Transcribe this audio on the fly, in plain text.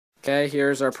Okay,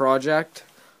 here's our project.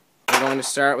 We're going to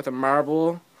start with a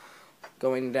marble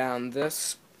going down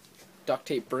this duct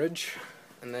tape bridge,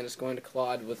 and then it's going to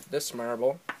collide with this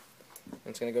marble. And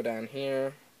it's going to go down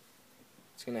here.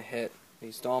 It's going to hit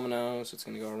these dominoes. It's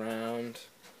going to go around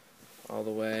all the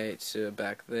way to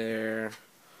back there,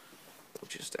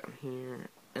 which is down here.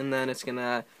 And then it's going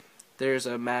to, there's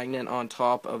a magnet on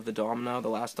top of the domino, the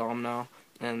last domino,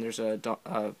 and there's a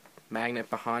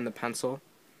magnet behind the pencil,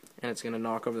 and it's going to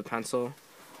knock over the pencil,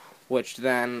 which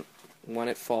then, when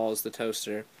it falls, the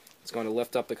toaster, it's going to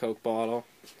lift up the Coke bottle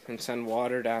and send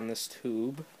water down this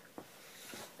tube.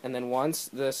 And then once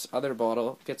this other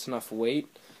bottle gets enough weight,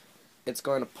 it's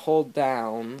going to pull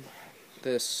down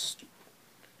this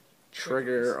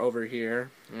trigger over here,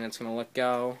 and it's going to let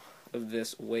go of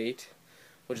this weight,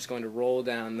 which is going to roll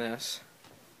down this,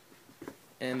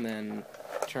 and then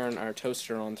turn our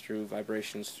toaster on through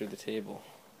vibrations through the table.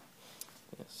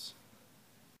 Yes.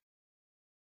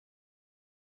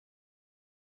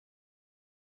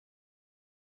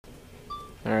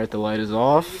 Alright, the light is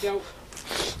off.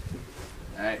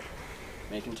 Alright,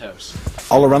 making toast.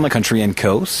 All around the country and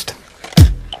coast,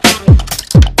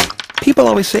 people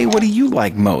always say, what do you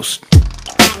like most?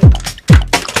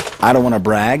 I don't want to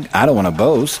brag, I don't want to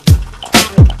boast.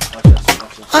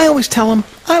 I always tell them,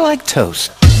 I like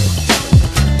toast.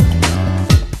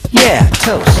 Yeah,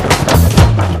 toast.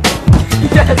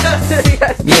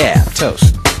 Yeah,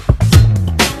 toast.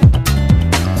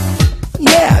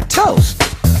 Yeah, toast.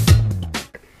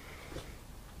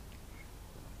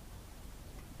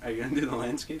 Are you gonna do the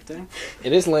landscape thing?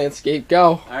 It is landscape,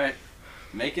 go. Alright,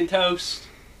 making toast.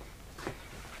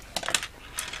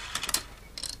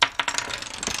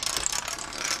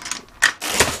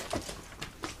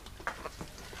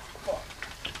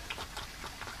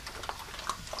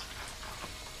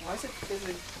 Why is it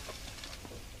fizzing?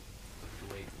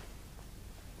 Wait.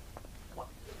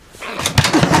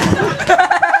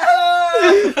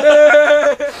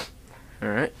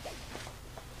 Alright.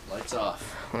 Lights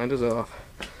off. Light is off.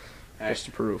 Alright, Just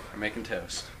to prove. we're making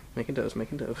toast. Making toast,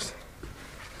 making toast.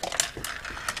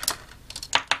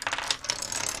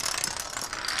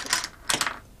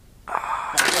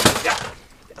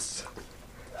 Yes.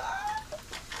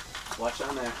 Watch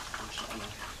down there. Watch down there.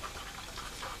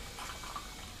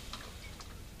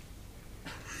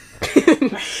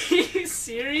 Are you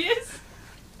serious?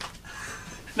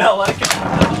 No, let it go.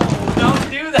 No,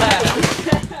 don't do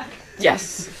that.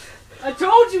 Yes. I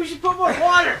told you we should put more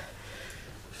water.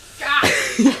 God.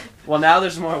 Well, now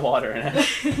there's more water in it.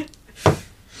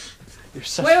 You're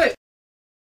such Wait.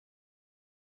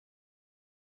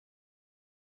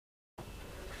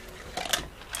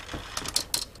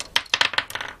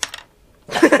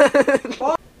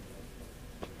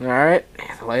 Alright,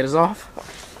 the light is off.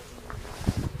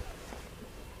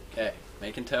 Okay,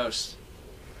 making toast.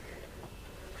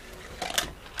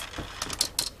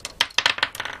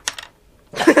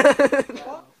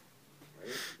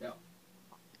 Go.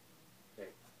 Okay,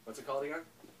 what's it called again?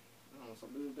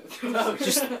 No,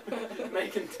 just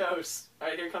making toast.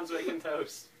 Alright, here comes making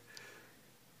toast.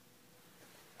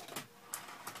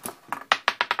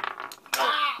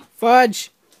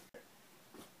 Fudge!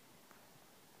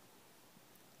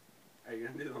 Are you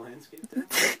gonna do the landscape thing?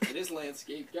 It is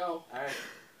landscape, go. Alright,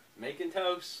 making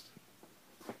toast.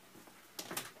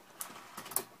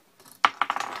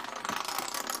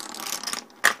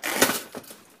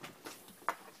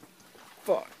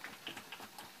 Fuck.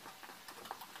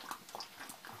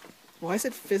 Why is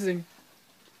it fizzing?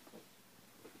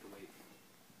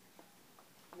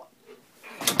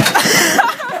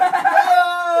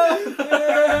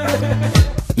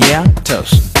 Yeah,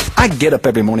 toast. I get up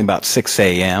every morning about 6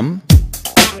 a.m.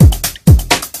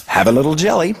 Have a little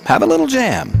jelly, have a little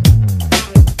jam.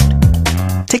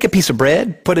 Take a piece of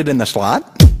bread, put it in the slot.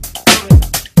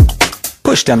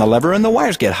 Push down the lever and the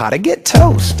wires get hot. I get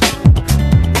toast.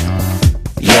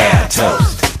 Yeah, toast.